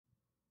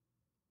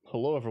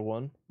Hello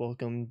everyone,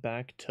 welcome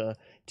back to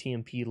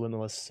TNP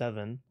Limitless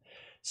 7.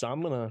 So I'm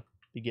going to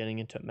be getting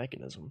into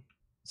Mekanism.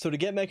 So to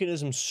get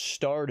Mekanism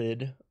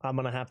started, I'm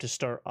going to have to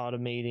start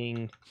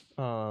automating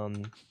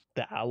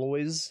the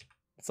alloys.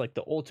 It's like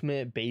the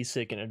ultimate,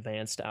 basic, and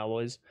advanced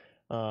alloys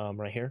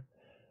right here.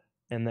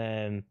 And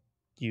then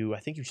I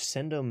think you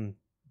send them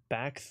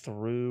back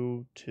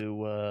through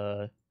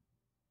to,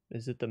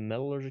 is it the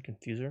metallurgic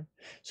infuser?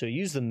 So you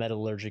use the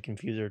metallurgic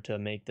infuser to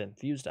make the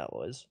infused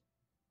alloys.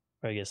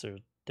 Or I guess they're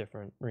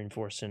different,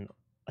 reinforced and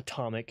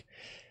atomic,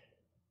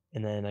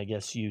 and then I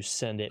guess you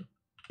send it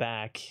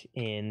back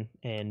in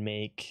and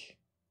make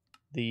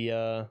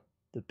the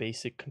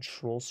basic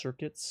control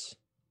circuits.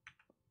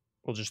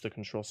 Well, just the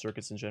control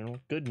circuits in general.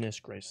 Goodness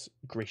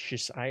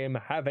gracious, I am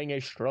having a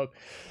stroke.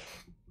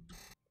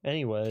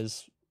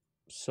 Anyways,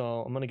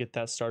 so I'm gonna get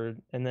that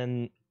started, and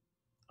then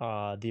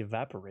the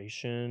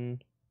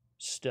evaporation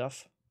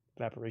stuff,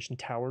 evaporation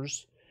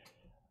towers.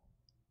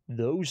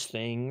 Those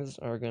things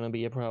are going to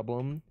be a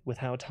problem with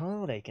how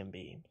tall they can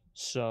be.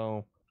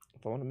 So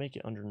if I want to make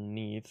it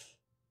underneath,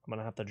 I'm going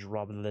to have to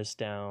drop this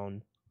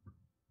down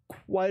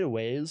quite a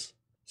ways.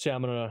 So yeah,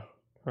 I'm going to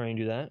try and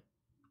do that.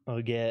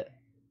 I'll get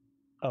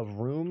a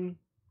room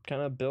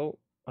kind of built.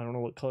 I don't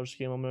know what color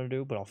scheme I'm going to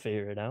do, but I'll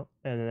figure it out.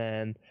 And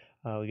then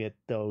I'll get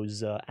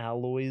those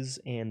alloys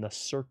and the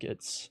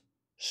circuits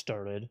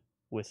started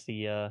with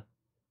the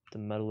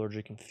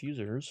metallurgic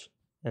infusers.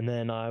 And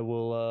then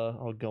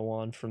I'll go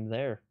on from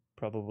there,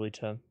 probably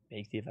to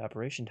make the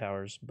evaporation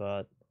towers,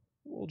 but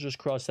we'll just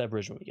cross that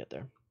bridge when we get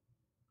there.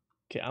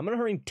 Okay, I'm gonna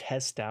hurry and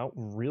test out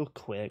real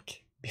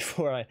quick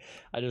before I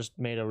just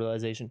made a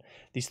realization.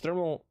 These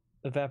thermal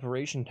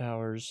evaporation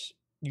towers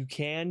you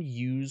can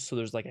use, so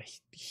there's like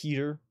a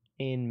heater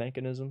in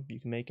Mekanism you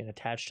can make and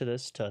attach to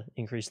this to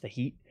increase the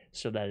heat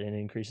so that it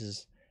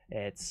increases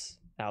its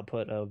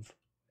output of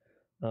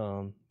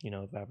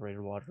evaporated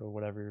water or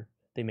whatever.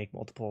 They make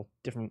multiple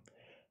different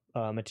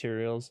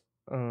materials.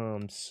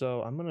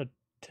 So I'm gonna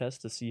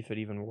test to see if it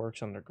even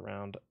works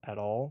underground at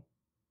all.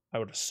 I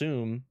would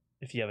assume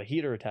if you have a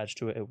heater attached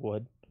to it, it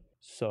would.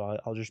 So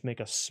I'll just make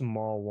a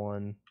small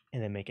one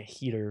and then make a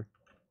heater.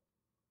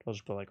 I'll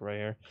just put like right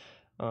here.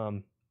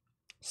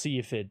 See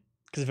if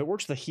because if it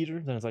works with the heater,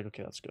 then it's like,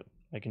 okay, that's good.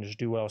 I can just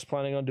do what I was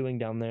planning on doing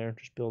down there,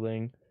 just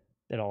building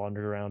it all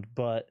underground.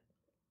 But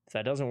if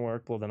that doesn't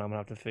work, well, then I'm gonna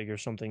have to figure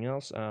something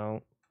else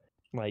out.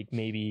 Like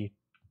maybe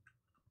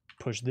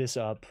push this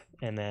up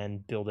and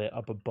then build it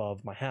up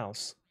above my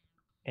house,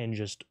 and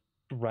just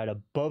right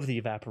above the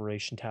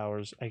evaporation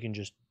towers I can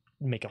just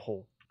make a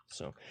hole.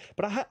 So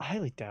but I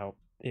highly doubt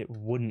it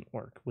wouldn't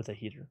work with a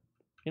heater,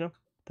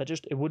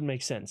 it wouldn't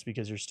make sense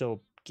because you're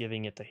still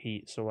giving it the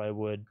heat. So why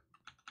would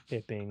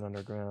it being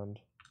underground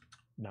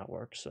not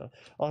work? So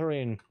I'll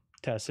hurry and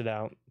test it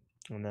out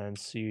and then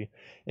see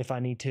if I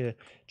need to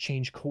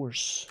change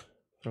course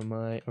from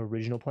my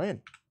original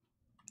plan.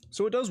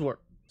 So it does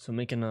work. So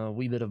making a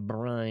wee bit of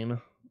brine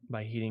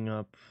by heating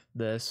up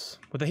this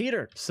with a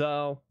heater.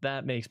 So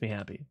that makes me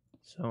happy.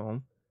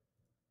 So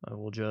I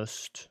will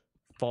just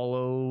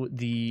follow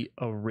the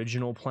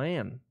original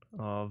plan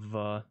of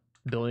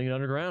building it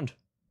underground.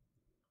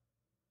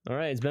 All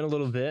right, it's been a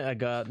little bit. I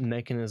got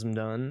Mekanism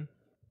done.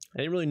 I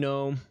didn't really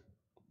know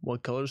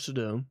what colors to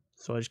do,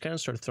 so I just kind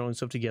of started throwing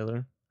stuff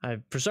together.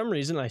 For some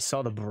reason, I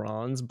saw the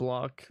bronze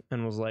block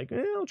and was like,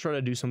 I'll try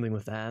to do something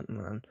with that. And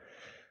then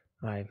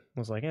I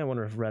was like, I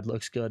wonder if red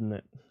looks good, and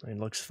it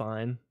looks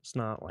fine. It's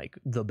not like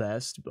the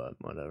best, but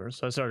whatever.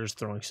 So I started just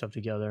throwing stuff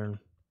together, and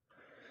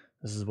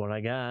this is what I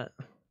got.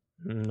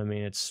 And I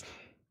mean, it's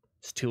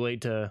too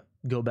late to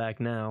go back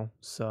now,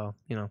 so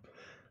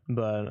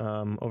But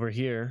over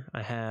here,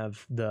 I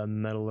have the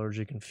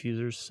metallurgic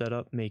infusers set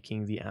up,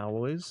 making the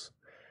alloys,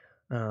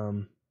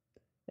 and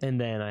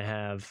then I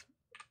have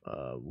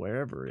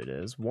wherever it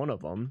is, one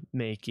of them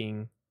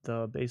making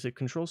the basic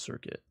control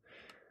circuit.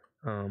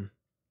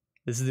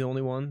 This is the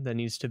only one that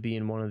needs to be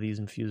in one of these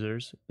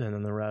infusers, and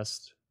then the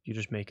rest you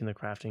just make in the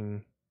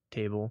crafting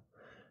table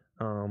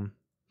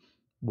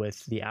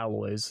with the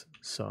alloys.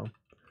 So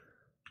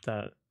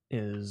that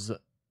is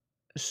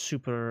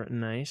super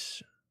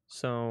nice.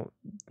 So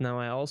now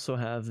I also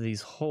have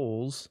these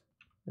holes,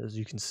 as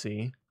you can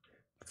see,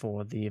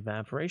 for the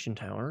evaporation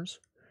towers.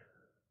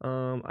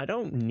 I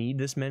don't need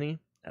this many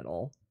at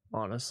all,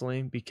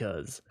 honestly,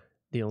 because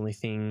the only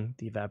thing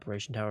the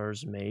evaporation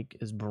towers make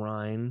is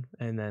brine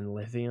and then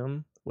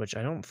lithium, which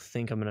I don't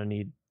think I'm going to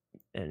need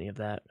any of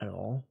that at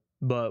all.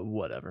 But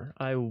whatever.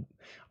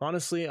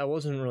 Honestly, I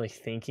wasn't really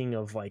thinking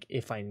of like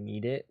if I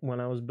need it when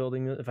I was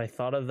building it. If I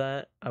thought of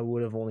that, I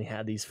would have only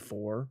had these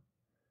 4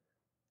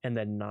 and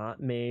then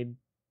not made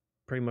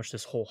pretty much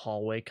this whole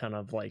hallway kind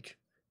of like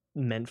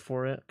meant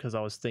for it, because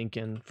I was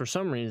thinking for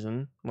some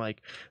reason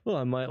like, well,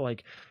 I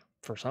might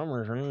for some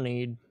reason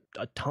need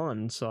a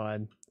ton, so I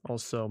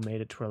also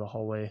made it to where the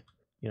hallway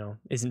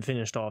isn't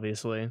finished,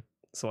 obviously,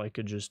 so I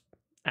could just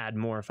add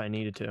more if I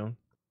needed to.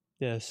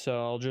 Yeah,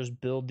 so I'll just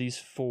build these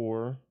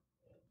 4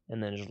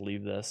 and then just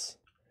leave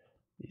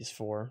these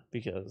 4,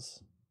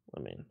 because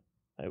I mean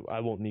I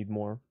won't need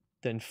more.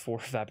 then 4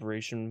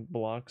 evaporation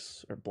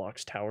blocks or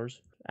blocks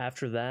towers.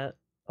 After that,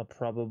 I'll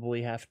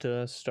probably have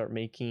to start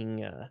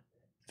making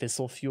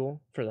fissile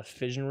fuel for the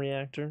fission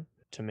reactor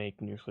to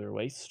make nuclear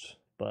waste.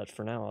 But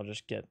for now, I'll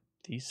just get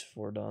these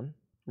 4 done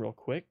real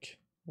quick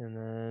and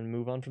then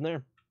move on from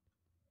there.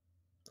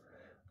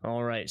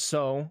 All right,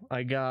 so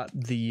I got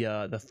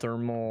the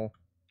thermal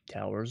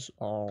towers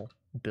all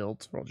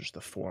built, well, just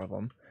the 4 of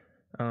them.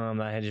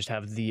 I just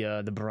have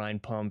the brine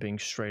pumping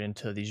straight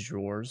into these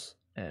drawers,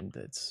 and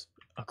it's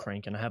a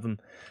crank. And I have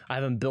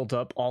them built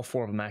up. All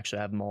 4 of them actually.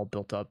 I have them all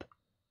built up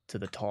to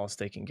the tallest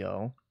they can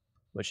go,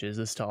 which is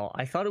this tall.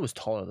 I thought it was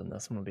taller than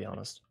this. I'm gonna be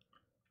honest.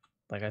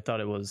 Like, I thought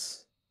it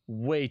was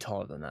way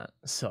taller than that.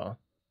 So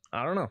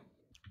I don't know.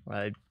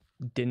 I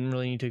didn't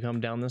really need to come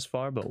down this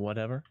far, but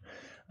whatever.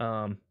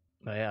 But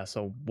yeah.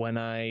 So when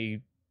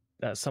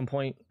at some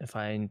point, if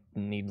I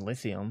need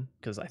lithium,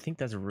 because I think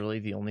that's really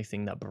the only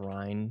thing that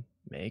brine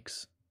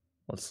makes.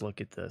 Let's look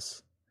at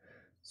this.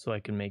 So I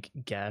can make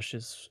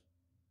gaseous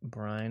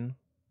brine,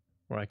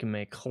 or I can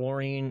make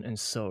chlorine and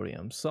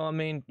sodium. So I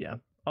mean, yeah,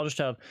 I'll just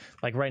have,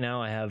 like, right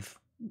now I have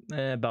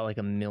about like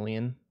 1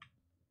 million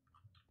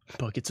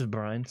buckets of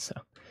brine. So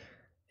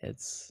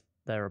it's,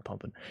 they're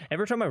pumping.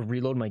 Every time I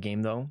reload my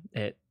game though,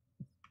 it,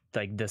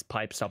 like, this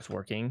pipe stops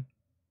working.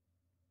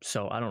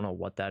 So I don't know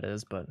what that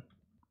is, but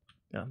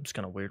yeah, it's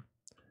kind of weird.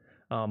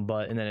 And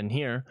then in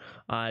here,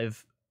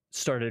 I've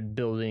started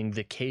building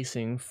the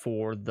casing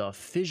for the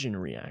fission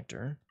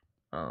reactor.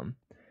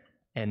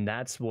 And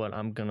that's what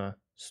I'm gonna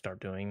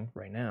start doing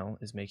right now,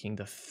 is making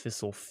the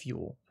fissile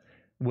fuel,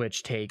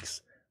 which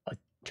takes a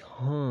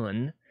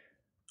ton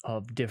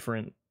of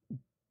different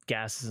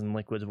gases and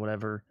liquids,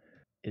 whatever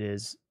it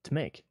is, to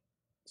make.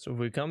 So if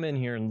we come in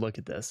here and look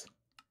at this,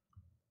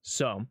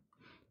 so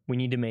we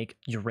need to make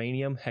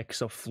uranium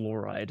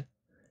hexafluoride,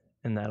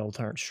 and that'll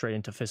turn straight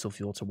into fissile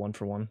fuel. It's a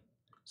 1-for-1,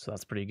 so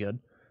that's pretty good.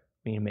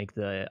 We need to make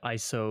the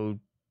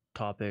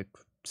isotopic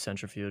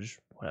centrifuge,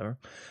 whatever.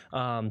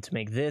 To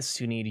make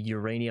this, you need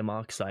uranium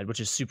oxide, which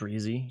is super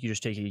easy. You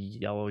just take a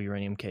yellow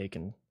uranium cake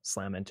and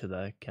slam into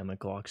the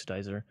chemical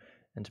oxidizer.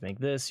 And to make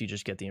this, you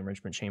just get the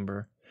enrichment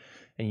chamber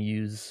and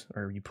you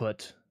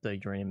put the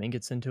uranium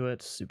ingots into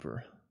it.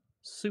 Super,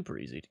 super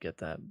easy to get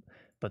that.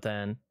 But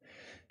then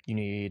you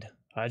need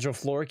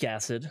hydrofluoric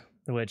acid,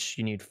 which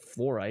you need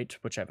fluorite,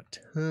 which I have a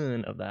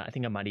ton of that. I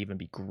think I might even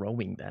be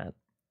growing that.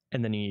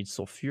 And then you need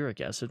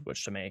sulfuric acid,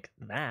 which to make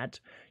that,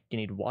 you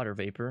need water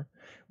vapor,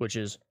 which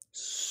is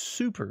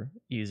super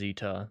easy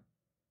to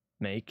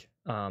make.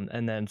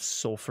 And then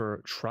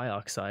sulfur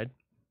trioxide,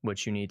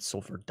 which you need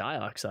sulfur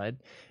dioxide,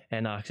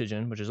 and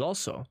oxygen, which is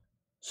also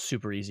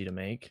super easy to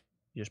make.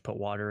 You just put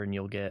water and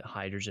you'll get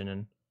hydrogen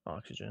and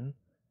oxygen.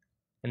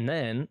 And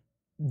then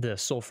the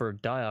sulfur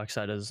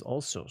dioxide is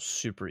also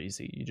super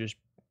easy. You just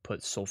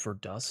put sulfur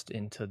dust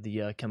into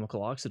the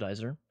chemical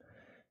oxidizer,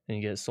 and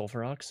you get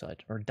sulfur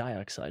oxide or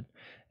dioxide.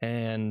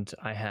 And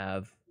I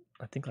have,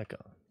 I think,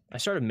 I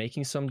started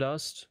making some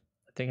dust.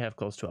 I think I have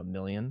close to 1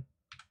 million.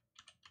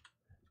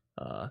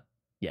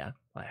 Yeah,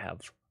 I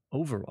have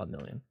over 1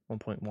 million,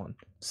 1.1.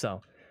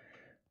 So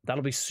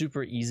that'll be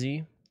super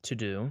easy to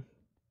do.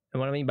 And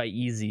what I mean by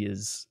easy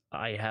is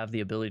I have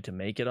the ability to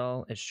make it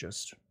all. It's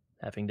just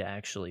having to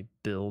actually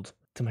build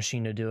the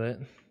machine to do it.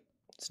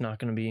 It's not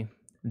going to be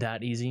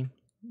that easy,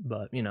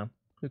 but you know,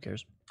 who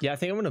cares? Yeah, I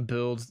think I'm going to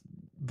build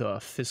the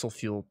fissile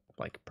fuel,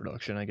 like,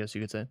 production, I guess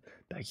you could say,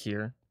 back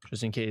here,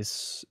 just in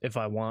case if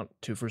I want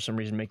to, for some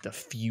reason, make the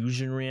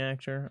fusion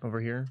reactor over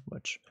here,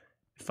 which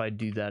if I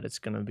do that, it's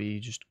going to be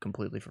just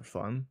completely for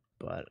fun.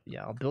 But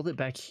yeah, I'll build it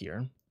back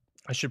here.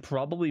 I should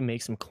probably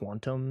make some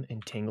quantum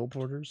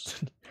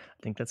entangleporters. I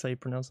think that's how you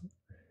pronounce it.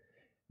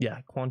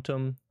 Yeah,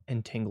 quantum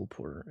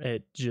entangleporter.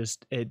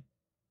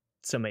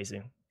 It's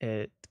amazing.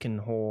 It can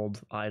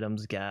hold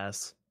items,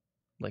 gas,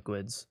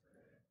 liquids,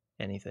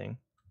 anything.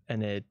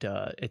 And it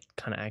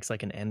kind of acts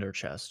like an ender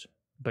chest.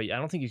 But I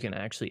don't think you can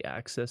actually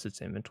access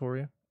its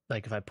inventory.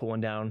 Like, if I pull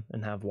one down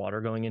and have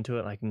water going into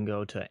it, I can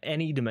go to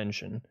any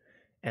dimension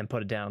and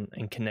put it down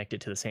and connect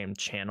it to the same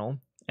channel,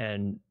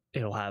 and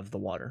it'll have the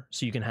water.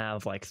 So you can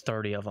have like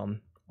 30 of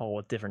them, all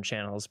with different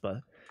channels,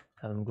 but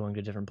have them going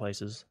to different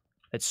places.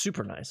 It's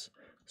super nice.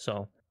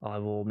 So I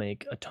will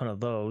make a ton of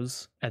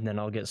those, and then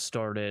I'll get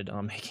started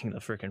on making the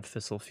freaking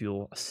fissile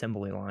fuel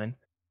assembly line.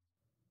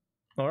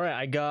 All right,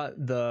 I got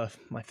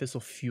my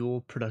fissile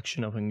fuel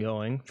production up and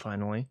going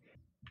finally.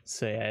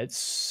 So yeah,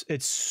 it's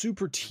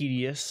super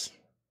tedious.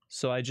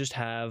 So I just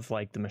have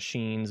like the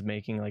machines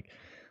making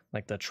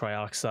like the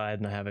trioxide,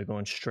 and I have it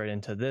going straight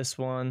into this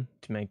one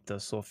to make the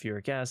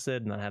sulfuric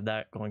acid, and I have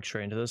that going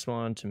straight into this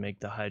one to make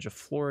the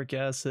hydrofluoric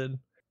acid,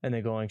 and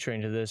then going straight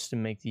into this to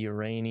make the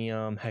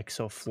uranium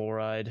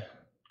hexafluoride,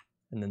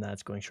 and then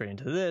that's going straight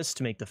into this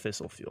to make the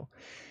fissile fuel.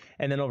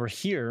 And then over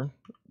here,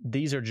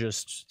 these are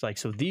just like,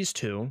 so these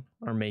two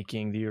are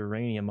making the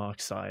uranium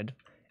oxide,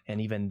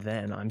 and even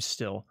then I'm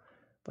still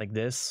like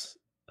this,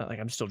 like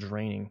I'm still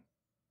draining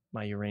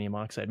my uranium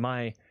oxide.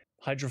 My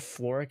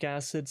hydrofluoric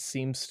acid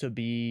seems to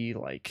be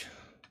like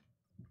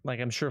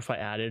I'm sure if I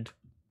added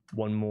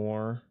one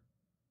more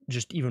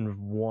just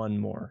even one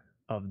more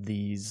of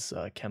these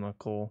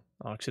chemical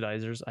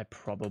oxidizers, I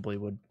probably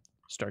would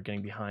start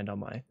getting behind on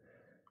my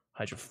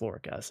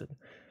hydrofluoric acid.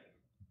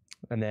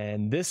 And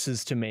then this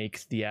is to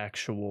make the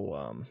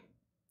actual,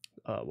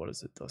 what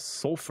is it, the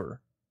sulfur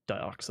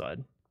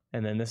dioxide.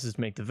 And then this is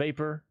to make the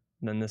vapor.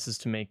 And then this is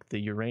to make the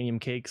uranium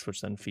cakes,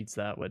 which then feeds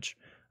that, which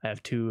I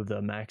have 2 of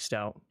the maxed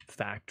out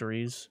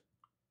factories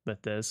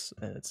with this.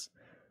 And it's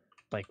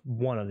like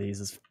one of these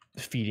is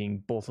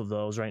feeding both of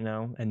those right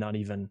now and not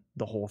even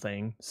the whole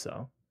thing.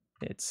 So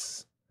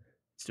it's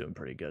doing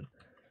pretty good.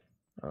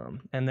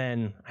 And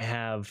then I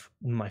have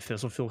my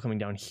fissile fuel coming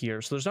down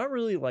here. So there's not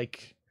really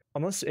like,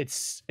 unless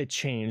it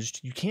changed,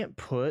 you can't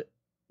put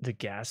the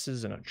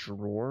gases in a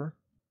drawer.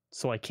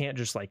 So I can't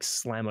just like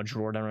slam a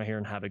drawer down right here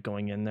and have it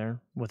going in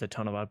there with a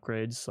ton of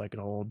upgrades. So I could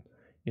hold,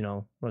 you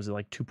know, what is it,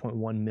 like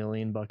 2.1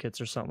 million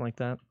buckets or something like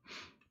that.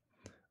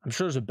 I'm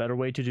sure there's a better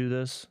way to do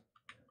this.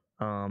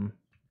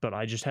 But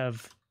I just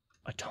have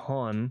a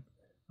ton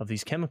of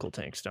these chemical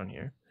tanks down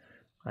here.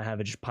 I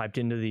have it just piped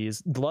into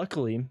these.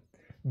 Luckily,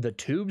 the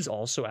tubes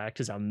also act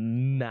as a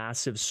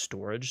massive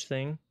storage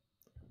thing.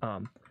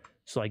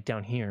 So like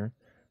down here,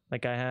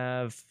 like I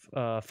have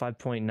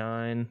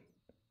 5.9,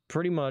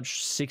 pretty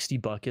much 60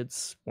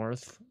 buckets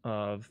worth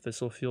of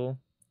fissile fuel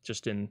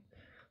just in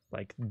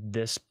like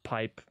this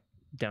pipe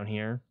down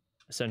here,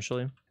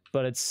 essentially.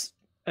 But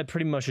I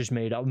pretty much just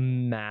made a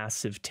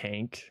massive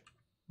tank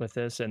with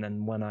this. And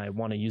then when I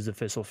want to use the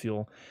fissile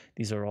fuel,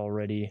 these are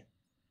already,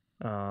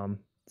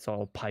 it's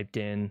all piped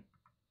in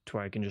to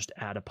where I can just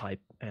add a pipe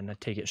and I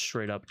take it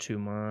straight up to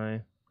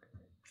my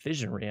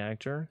fission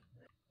reactor.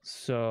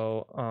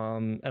 So,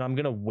 and I'm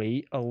going to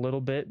wait a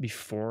little bit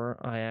before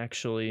I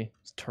actually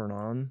turn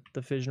on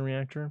the fission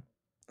reactor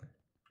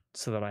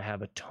so that I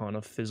have a ton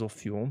of fissile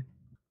fuel.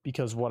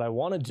 Because what I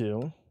want to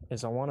do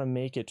is I want to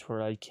make it to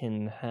where I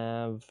can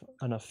have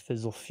enough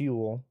fissile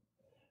fuel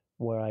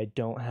where I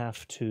don't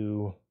have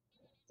to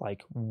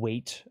like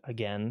wait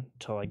again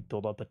to like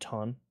build up a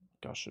ton.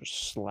 Gosh, I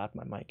just slapped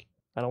my mic.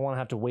 I don't want to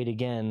have to wait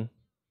again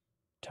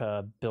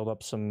to build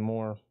up some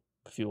more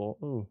fuel.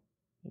 Ooh,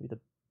 maybe the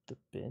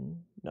bin?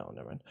 No,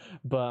 never mind.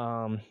 But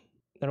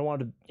I don't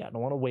want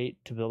to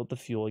wait to build up the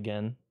fuel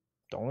again.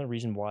 The only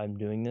reason why I'm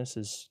doing this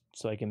is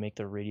so I can make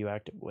the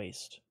radioactive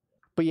waste.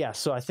 But yeah,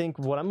 so I think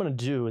what I'm gonna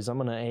do is I'm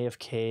gonna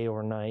AFK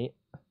overnight.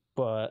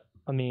 But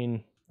I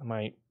mean, I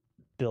might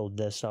build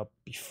this up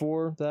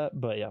before that.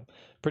 But yeah,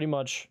 pretty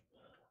much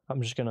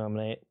I'm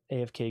gonna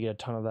AFK, get a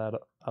ton of that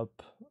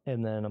up,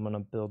 and then I'm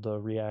gonna build a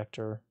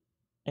reactor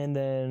and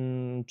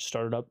then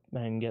start it up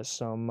and get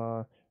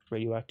some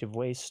radioactive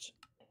waste.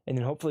 And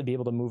then hopefully be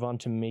able to move on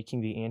to making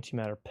the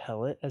antimatter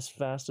pellet as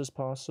fast as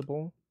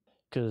possible.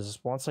 Because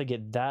once I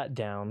get that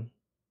down,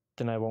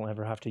 then I won't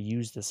ever have to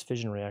use this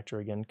fission reactor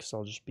again, because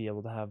I'll just be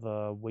able to have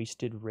a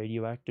wasted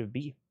radioactive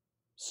B.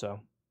 So,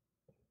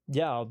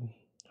 yeah, I'll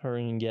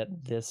hurry and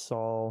get this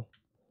all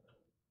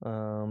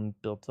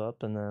built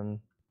up, and then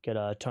get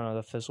a ton of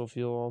the fissile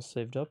fuel all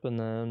saved up, and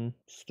then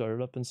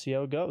start it up and see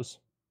how it goes.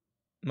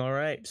 All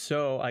right,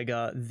 so I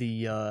got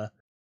the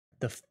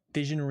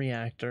fission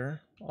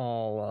reactor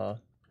all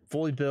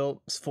fully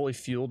built, it's fully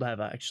fueled. I've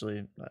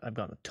gotten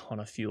a ton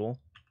of fuel.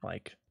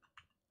 Like,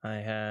 I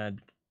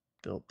had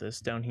built this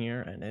down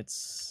here, and I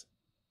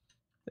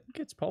think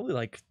it's probably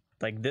like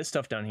this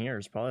stuff down here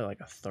is probably like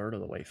a third of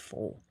the way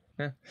full.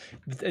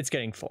 It's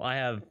getting full. I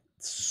have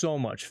so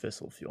much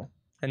fissile fuel.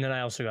 And then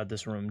I also got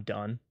this room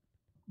done.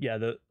 Yeah,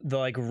 the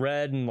like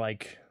red and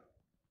like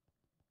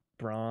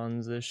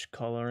bronze-ish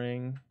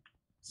coloring,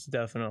 it's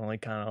definitely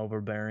kind of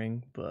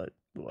overbearing, but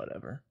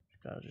whatever.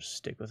 Gotta just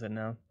stick with it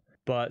now.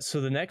 But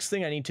so the next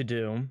thing I need to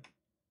do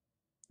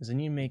is I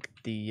need to make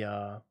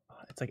the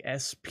it's like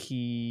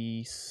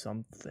SP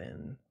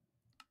something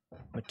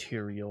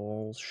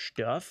material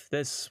stuff.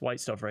 This white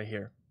stuff right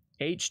here,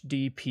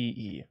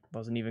 HDPE,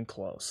 wasn't even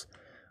close.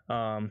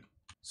 So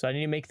I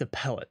need to make the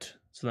pellet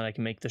so then I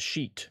can make the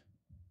sheet,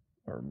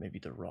 or maybe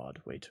the rod.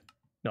 Wait,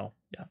 no,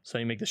 yeah. So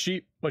I need to make the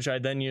sheet, which I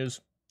then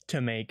use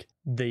to make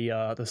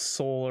the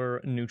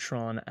solar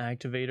neutron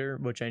activator,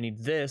 which I need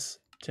this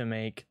to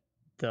make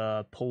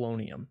the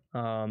polonium.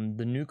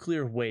 The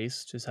nuclear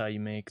waste is how you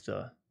make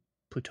the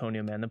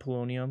plutonium and the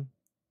polonium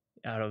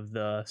out of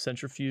the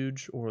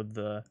centrifuge or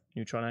the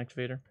neutron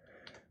activator,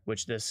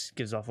 which this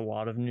gives off a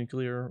lot of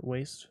nuclear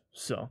waste.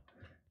 So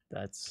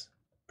that's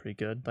pretty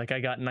good. Like, I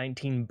got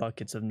 19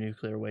 buckets of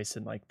nuclear waste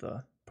in like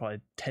the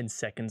probably 10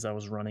 seconds I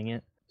was running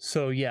it.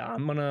 So yeah,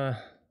 I'm gonna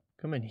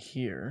come in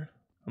here.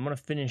 I'm gonna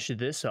finish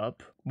this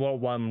up. Well,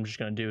 what I'm just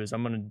gonna do is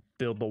I'm gonna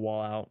build the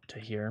wall out to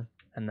here,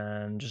 and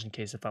then just in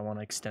case if I want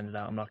to extend it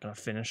out, I'm not gonna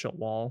finish a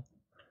wall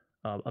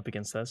up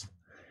against this.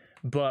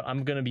 But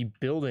I'm going to be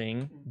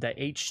building the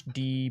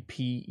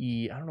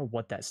HDPE. I don't know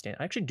what that stands.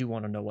 I actually do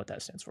want to know what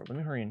that stands for. Let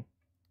me hurry and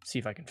see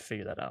if I can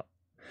figure that out.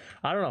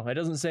 I don't know. It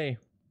doesn't say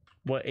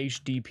what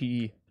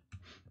HDPE.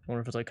 I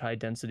wonder if it's like high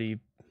density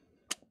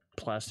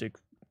plastic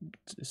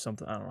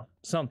something. I don't know.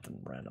 Something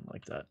random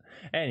like that.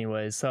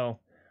 Anyway, so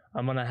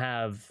I'm going to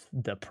have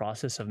the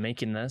process of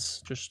making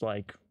this just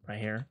like right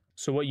here.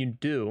 So what you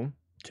do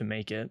to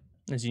make it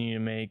is you need to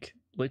make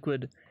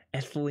liquid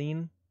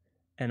ethylene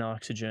and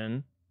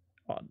oxygen.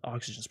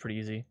 Oxygen's pretty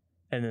easy.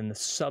 And then the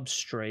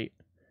substrate,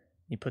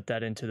 you put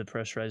that into the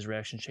pressurized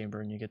reaction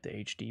chamber and you get the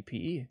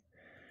HDPE.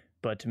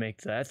 But to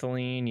make the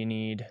ethylene, you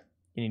need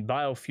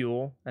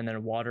biofuel and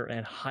then water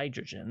and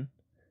hydrogen.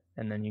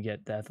 And then you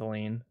get the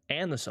ethylene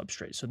and the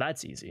substrate. So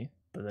that's easy.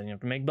 But then you have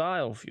to make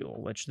biofuel,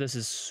 which this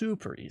is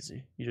super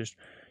easy. You just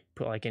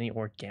put like any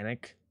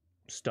organic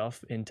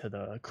stuff into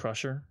the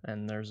crusher,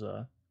 and there's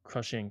a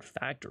crushing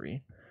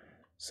factory.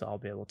 So I'll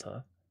be able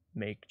to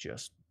make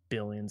just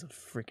billions of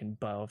freaking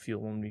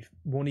biofuel.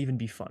 Won't even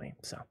be funny.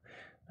 So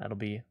that'll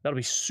be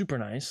super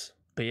nice.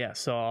 But yeah,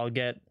 so I'll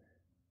get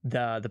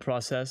the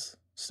process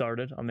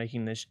started on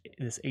making this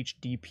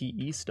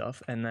HDPE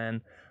stuff, and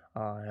then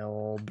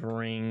I'll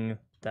bring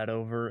that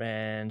over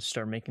and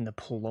start making the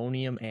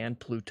polonium and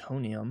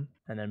plutonium,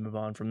 and then move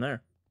on from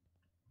there.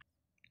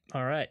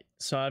 All right,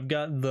 so I've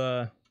got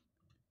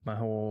my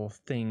whole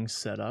thing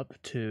set up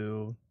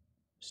to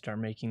start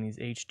making these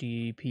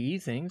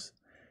HDPE things.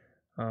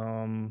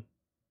 I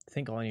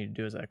think all I need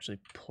to do is actually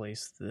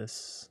place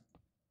this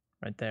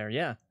right there.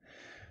 Yeah.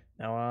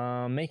 Now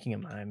I'm making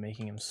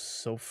him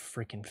so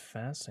freaking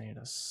fast. I need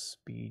to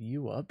speed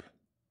you up.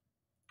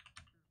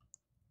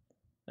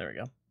 There we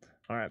go.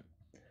 All right.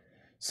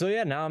 So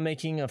yeah, now I'm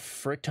making a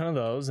frick ton of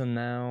those, and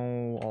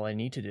now all I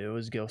need to do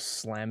is go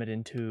slam it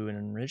into an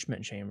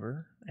enrichment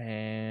chamber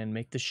and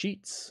make the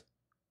sheets,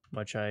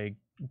 which I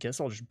guess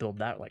I'll just build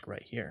that like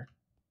right here.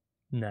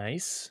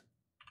 Nice.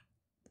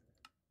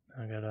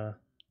 I gotta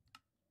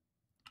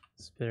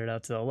spit it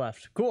out to the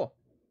left. Cool.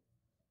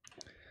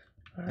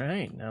 All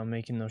right, now I'm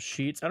making those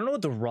sheets. I don't know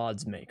what the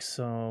rods make,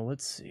 so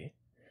let's see.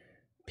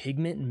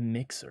 Pigment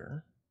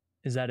mixer.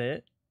 Is that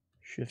it?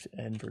 Shift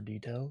N for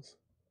details.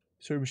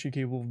 Serve machine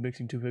capable of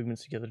mixing two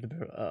pigments together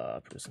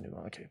to produce a new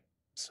one. Okay,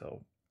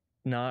 so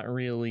not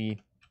really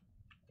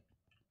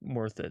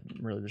worth it.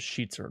 Really, the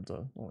sheets are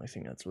the only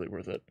thing that's really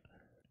worth it.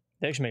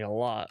 They actually make a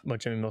lot,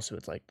 which I mean, most of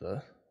it's like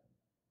the...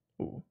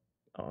 Ooh.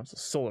 Oh, it's a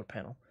solar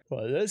panel.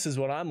 Well, this is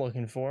what I'm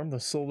looking for, the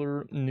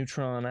solar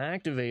neutron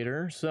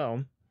activator.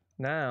 So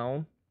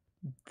now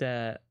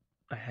that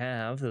I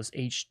have those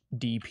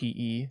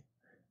HDPE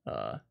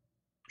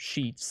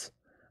sheets,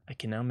 I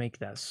can now make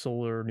that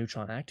solar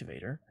neutron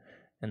activator,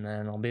 and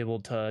then I'll be able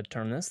to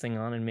turn this thing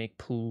on and make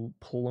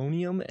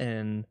polonium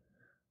and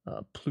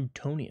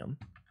plutonium.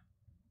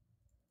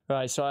 All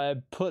right, so I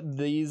put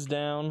these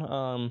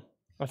down.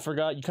 I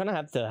forgot, you kind of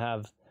have to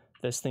have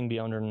this thing be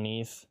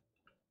underneath,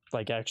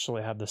 like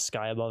actually have the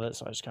sky above it,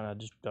 so I just kind of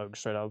just dug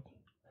straight up.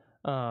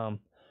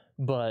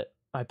 But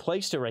I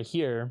placed it right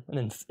here, and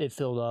then it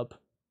filled up,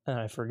 and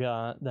I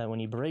forgot that when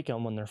you break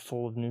them, when they're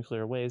full of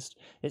nuclear waste,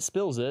 it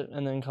spills it,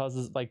 and then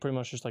causes like pretty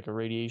much just like a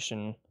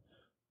radiation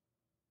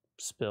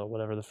spill,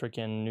 whatever the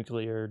freaking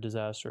nuclear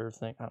disaster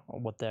thing, I don't know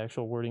what the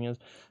actual wording is.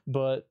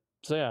 But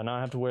so yeah, now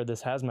I have to wear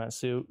this hazmat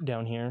suit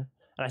down here,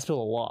 and I spilled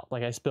a lot.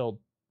 Like I spilled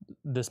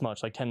this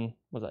much, like 10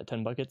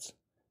 buckets?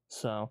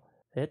 So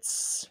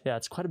it's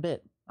quite a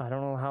bit. I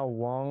don't know how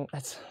long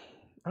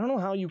I don't know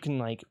how you can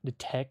like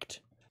detect,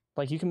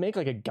 like you can make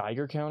like a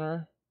Geiger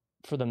counter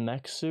for the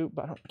mech suit,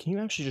 but can you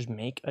actually just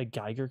make a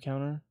Geiger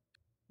counter?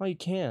 Oh, you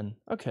can.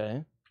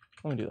 Okay,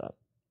 let me do that.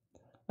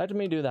 Let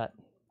me do that.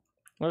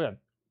 Okay,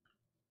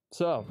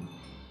 so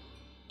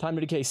time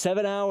to decay,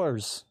 7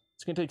 hours.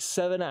 It's gonna take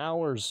 7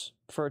 hours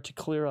for it to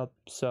clear up.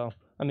 So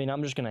I mean,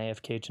 I'm just gonna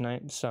AFK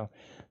tonight, so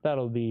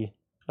that'll be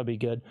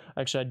good.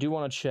 Actually, I do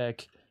want to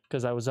check,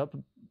 because I was up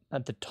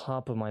at the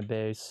top of my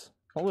base,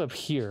 all the way up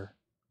here.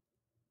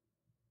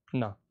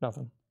 No,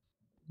 nothing.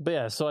 But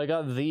yeah, so I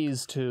got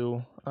these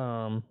two.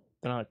 They're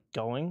not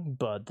going,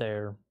 but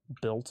they're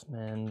built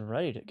and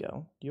ready to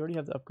go. Do you already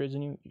have the upgrades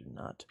in you? You do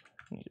not.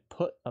 You need to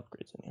put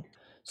upgrades in you.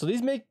 So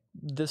these make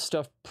this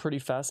stuff pretty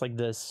fast. Like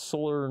this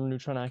solar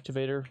neutron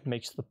activator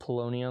makes the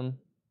polonium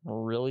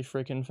really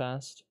freaking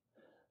fast.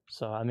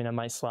 So I mean, I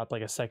might slap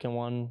like a second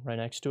one right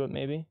next to it,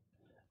 maybe.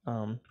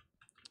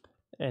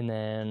 And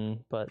then,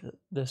 but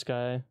this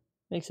guy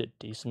makes it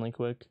decently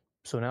quick.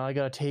 So now I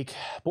gotta take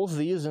both of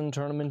these and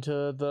turn them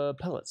into the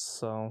pellets.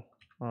 So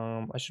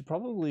I should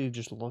probably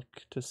just look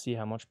to see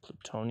how much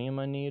plutonium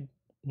I need.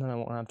 And then I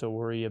won't have to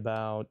worry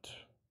about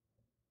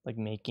like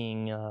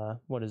making,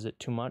 what is it,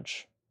 too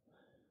much?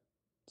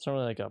 It's not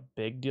really like a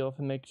big deal if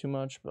I make too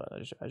much, but I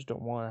just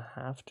don't want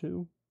to have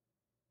to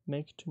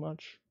make too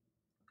much.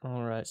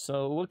 All right,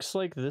 so it looks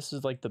like this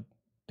is like the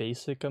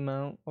basic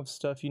amount of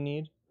stuff you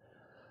need.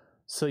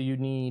 So you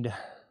need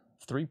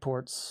 3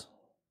 ports.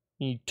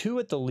 You need 2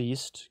 at the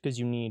least, because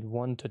you need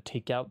 1 to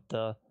take out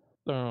the...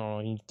 No,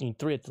 you need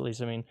 3 at the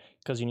least, I mean,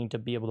 because you need to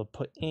be able to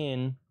put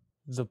in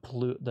the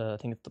I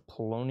think it's the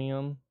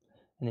polonium,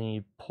 and then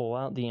you pull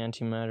out the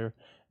antimatter,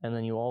 and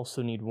then you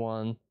also need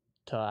 1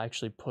 to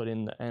actually put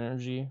in the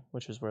energy,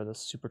 which is where the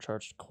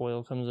supercharged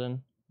coil comes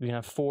in. You can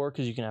have 4,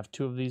 because you can have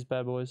 2 of these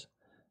bad boys,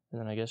 and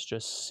then I guess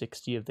just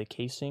 60 of the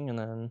casing, and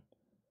then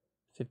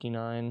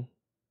 59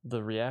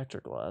 the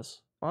reactor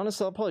glass.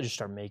 Honestly, I'll probably just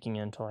start making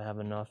it until I have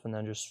enough, and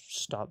then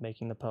just stop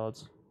making the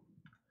pellets.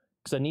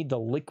 because I need the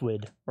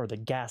liquid, or the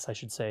gas, I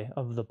should say,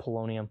 of the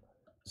polonium.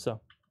 So,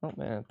 oh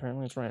man,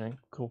 apparently it's raining.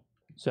 Cool.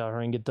 So I'm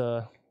gonna get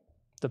the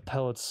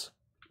pellets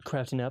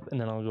crafting up, and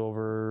then I'll go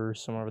over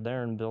somewhere over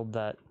there and build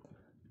that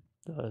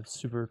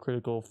super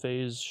critical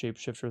phase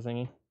shapeshifter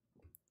thingy.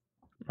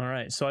 All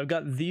right, so I've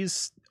got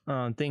these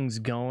things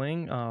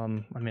going. I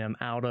mean, I'm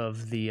out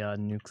of the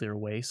nuclear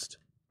waste,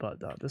 but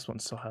this one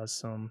still has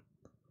some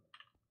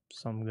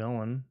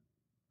going,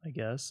 I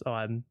guess. Oh,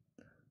 I've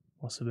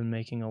also been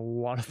making a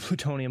lot of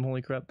plutonium.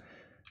 Holy crap!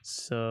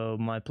 So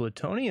my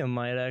plutonium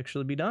might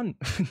actually be done.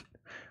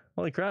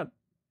 Holy crap!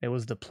 It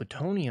was the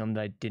plutonium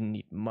that I didn't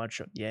need much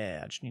of.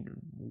 Yeah, I just needed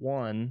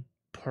 1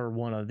 per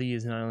one of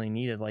these, and I only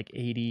needed like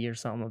 80 or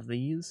something of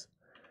these.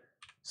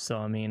 So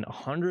I mean,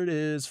 100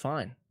 is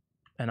fine.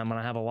 And I'm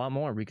gonna have a lot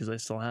more because I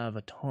still have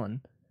a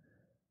ton.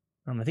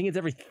 I think it's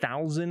every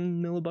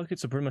 1,000 millibuckets,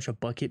 so pretty much a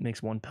bucket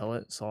makes 1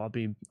 pellet. So I'll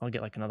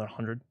get like another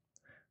 100.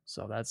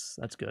 So that's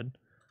good.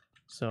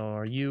 So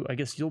are you? I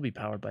guess you'll be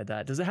powered by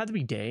that. Does it have to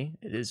be day?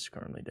 It is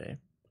currently day,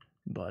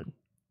 but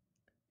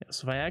yeah.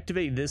 So if I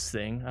activate this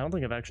thing, I don't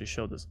think I've actually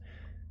showed this.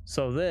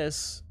 So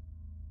this,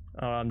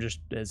 just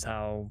is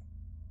how,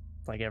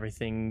 like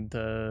everything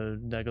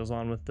that goes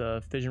on with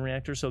the fission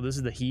reactor. So this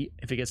is the heat.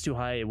 If it gets too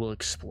high, it will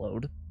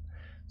explode.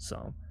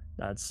 So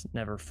that's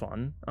never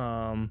fun.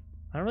 I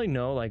don't really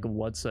know like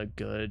what's a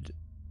good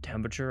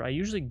temperature. I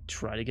usually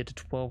try to get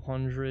to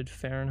 1200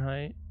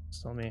 Fahrenheit.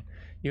 So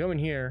you go in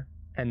here,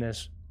 and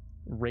this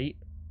rate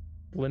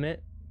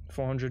limit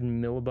 400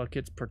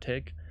 millibuckets per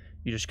tick.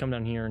 You just come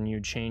down here and you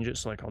change it.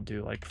 So like I'll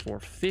do like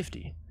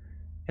 450,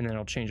 and then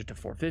I'll change it to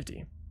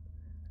 450,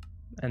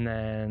 and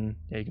then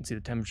yeah, you can see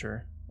the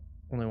temperature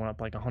only went up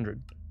like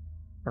 100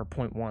 or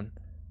 0.1.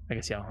 I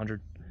guess yeah,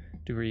 100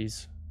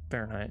 degrees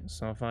Fahrenheit.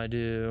 So if I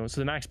do,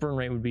 so the max burn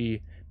rate would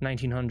be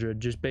 1900,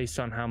 just based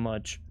on how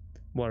much,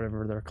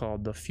 whatever they're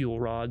called, the fuel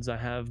rods I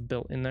have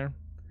built in there.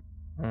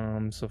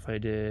 So if I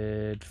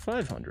did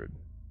 500,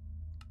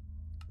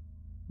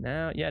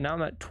 now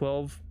I'm at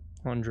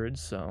 1200.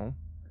 So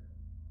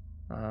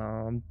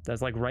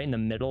that's like right in the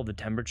middle of the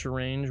temperature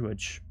range,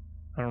 which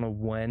I don't know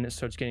when it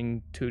starts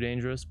getting too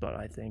dangerous, but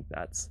I think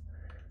that's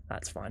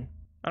fine.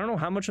 I don't know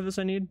how much of this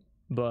I need,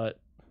 but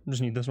I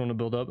just need this one to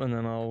build up, and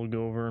then I'll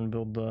go over and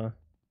build the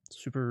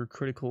super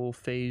critical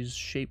phase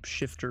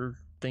shapeshifter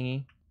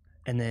thingy,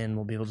 and then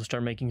we'll be able to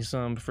start making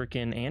some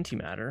freaking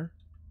antimatter,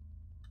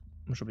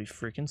 which will be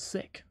freaking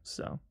sick.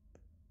 So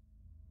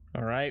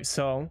all right,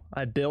 so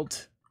I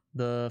built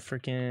the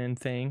freaking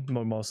thing.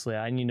 Mostly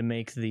I need to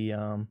make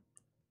the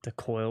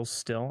coils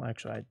still.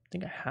 Actually, I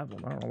think I have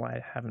them. I don't know why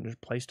I haven't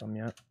just placed them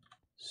yet.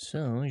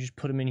 So you just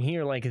put them in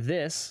here like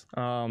this.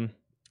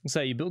 So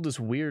you build this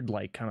weird,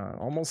 like, kind of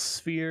almost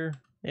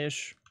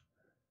sphere-ish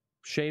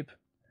shape.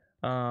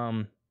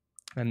 And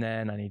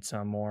then I need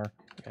some more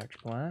reactor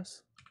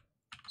glass.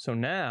 So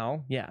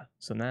now, yeah,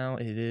 so now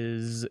it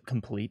is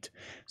complete.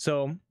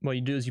 So what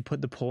you do is you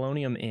put the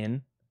polonium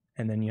in,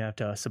 and then you have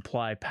to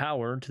supply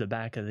power to the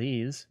back of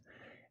these,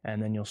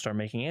 and then you'll start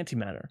making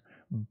antimatter.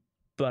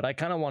 But I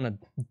kind of want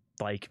to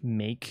like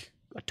make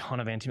a ton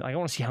of antimatter. I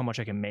want to see how much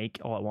I can make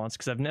all at once,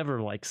 because I've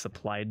never like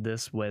supplied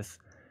this with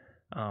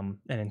an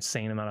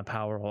insane amount of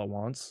power all at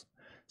once.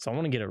 So I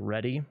want to get it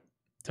ready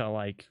to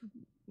like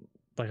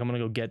I'm gonna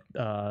go get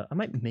I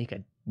might make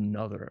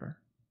another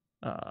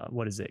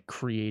what is it,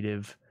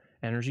 creative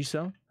energy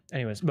cell.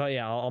 Anyways, but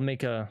yeah, I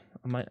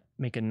might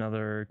make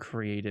another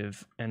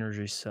creative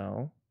energy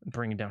cell,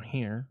 bring it down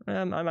here.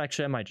 I might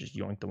just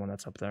yoink the one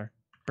that's up there,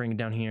 bring it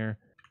down here,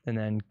 and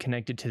then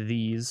connect it to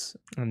these,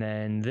 and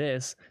then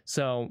this.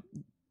 So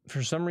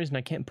for some reason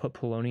I can't put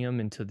polonium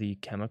into the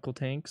chemical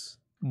tanks.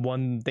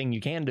 One thing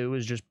you can do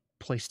is just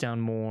place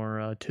down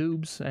more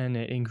tubes, and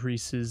it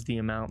increases the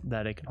amount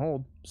that it can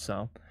hold.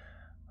 So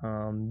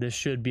this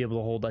should be able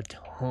to hold a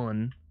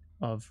ton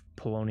of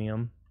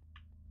polonium,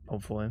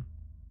 hopefully.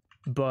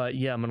 But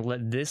yeah, I'm gonna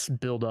let this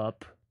build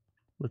up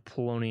with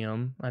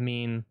polonium. I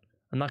mean,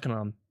 I'm not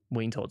gonna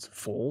wait until it's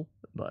full,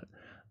 but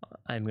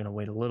I'm gonna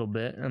wait a little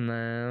bit, and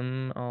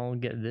then I'll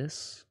get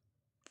this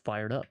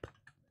fired up.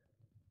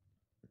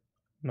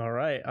 All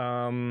right,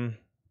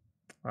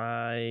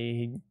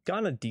 I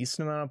got a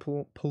decent amount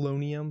of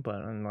polonium, but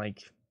I'm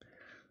like,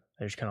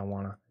 I just kind of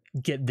want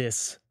to get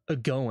this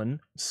going.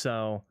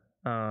 So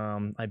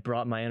I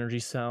brought my energy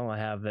cell. I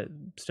have it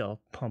still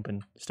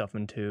pumping stuff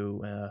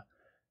into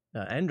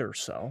ender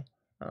cell.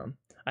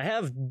 I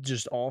have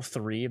just all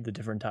 3 of the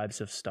different types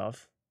of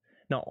stuff.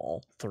 Not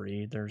all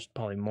 3, there's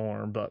probably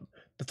more, but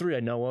the 3 I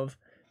know of,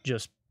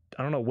 just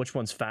I don't know which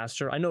one's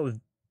faster. I know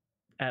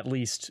at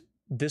least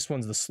this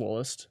one's the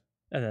slowest,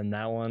 and then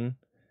that one,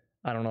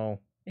 I don't know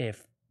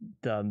if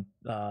the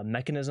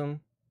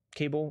Mekanism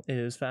cable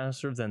is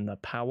faster than the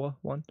power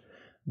one,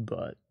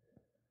 but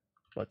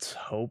let's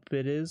hope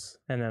it is.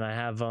 And then I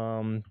have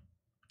the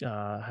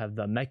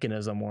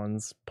Mekanism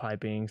ones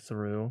piping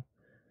through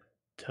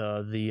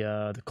to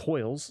the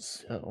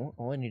coils. So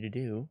all I need to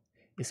do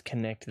is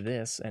connect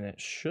this, and it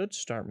should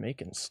start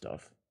making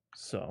stuff.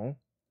 So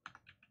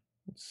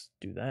let's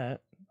do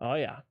that. Oh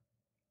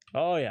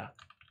yeah,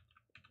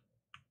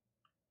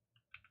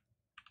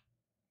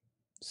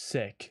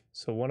 sick.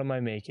 So what am I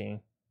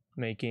making?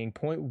 Making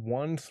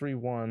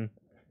 0.131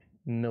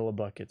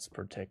 millibuckets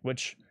per tick,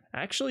 which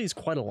actually is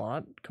quite a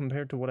lot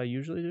compared to what I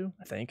usually do,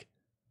 I think.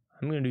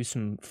 I'm going to do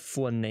some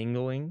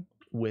flanangling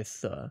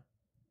with the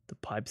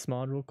pipes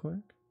mod real quick.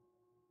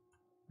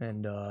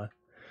 And I'm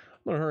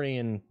going to hurry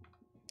and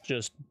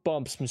just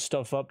bump some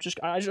stuff up.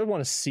 I just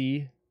want to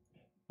see,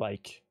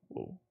 like,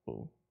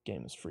 whoa,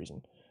 game is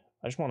freezing.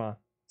 I just want to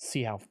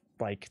see how,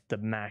 like, the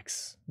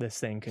max this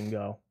thing can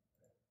go.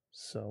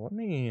 So let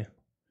me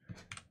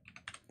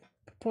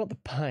pull out the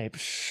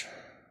pipes.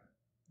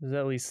 Is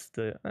at least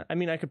the, I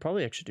mean, I could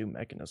probably actually do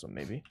mechanism,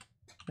 maybe.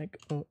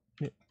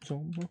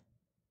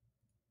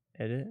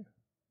 Edit.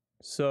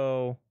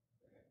 So,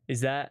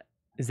 is that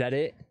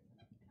it?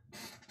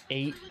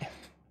 8,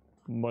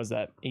 what is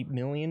that? 8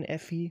 million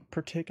FE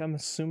per tick, I'm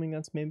assuming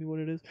that's maybe what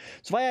it is.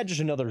 So if I add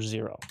just another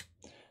 0,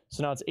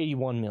 so now it's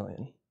 81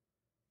 million.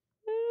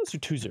 Let's do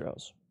 2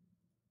 zeros.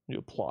 Do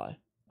apply.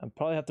 I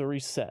probably have to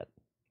reset.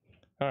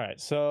 All right,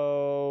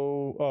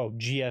 so, oh,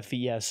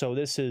 GFE, yeah, so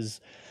this is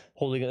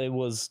holding, it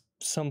was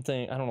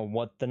something, I don't know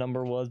what the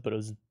number was, but it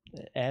was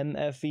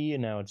MFE,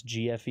 and now it's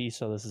GFE,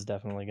 so this is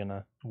definitely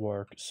gonna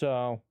work.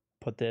 So,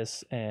 put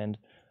this, and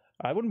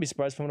I wouldn't be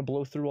surprised if I'm gonna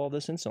blow through all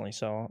this instantly,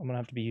 so I'm gonna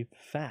have to be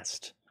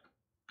fast.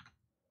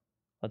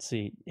 Let's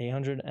see,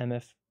 800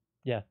 MF,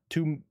 yeah,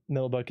 2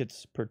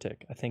 millibuckets per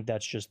tick. I think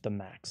that's just the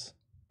max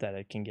that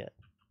it can get.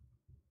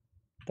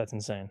 That's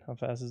insane. How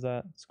fast is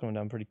that? It's going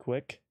down pretty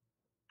quick.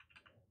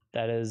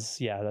 That is,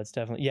 yeah, that's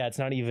definitely, yeah, it's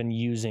not even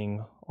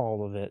using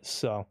all of it.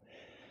 So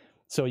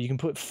you can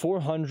put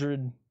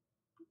 400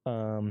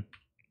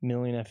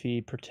 million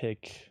FE per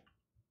tick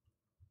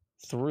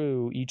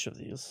through each of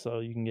these, so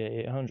you can get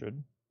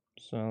 800.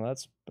 So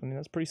that's, I mean,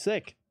 that's pretty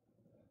sick.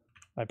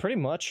 I pretty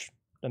much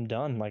am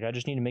done. Like, I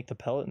just need to make the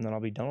pellet and then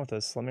I'll be done with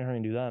this. Let me hurry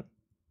and do that.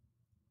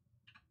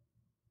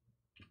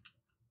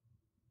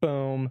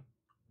 Boom.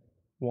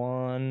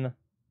 1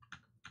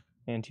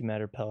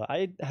 antimatter pellet.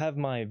 I have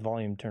my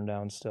volume turned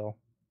down still.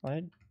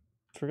 I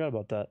forgot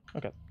about that.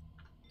 Okay.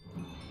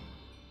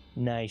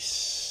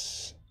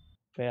 Nice.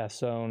 But yeah,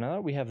 so now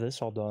that we have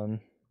this all done,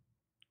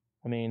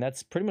 I mean,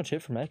 that's pretty much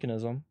it for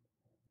Mekanism.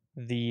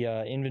 The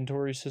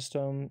inventory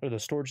system, or the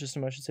storage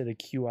system, I should say, the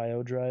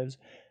QIO drives,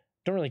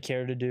 don't really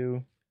care to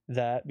do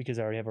that because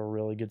I already have a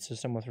really good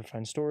system with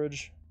refined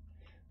storage.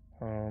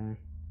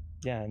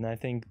 Yeah, and I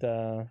think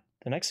the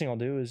next thing I'll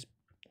do is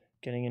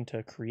getting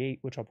into Create,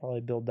 which I'll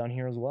probably build down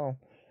here as well,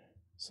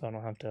 so I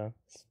don't have to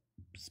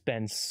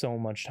spend so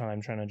much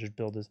time trying to just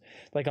build this.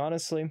 Like,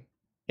 honestly,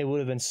 it would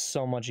have been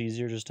so much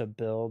easier just to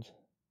build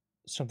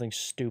something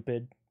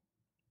stupid,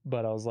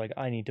 but I was like,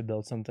 I need to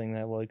build something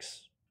that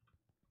looks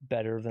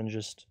better than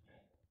just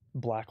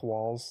black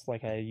walls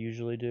like I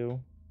usually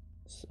do.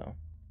 So,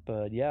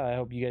 but yeah, I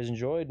hope you guys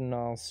enjoyed, and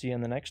I'll see you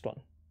in the next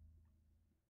one.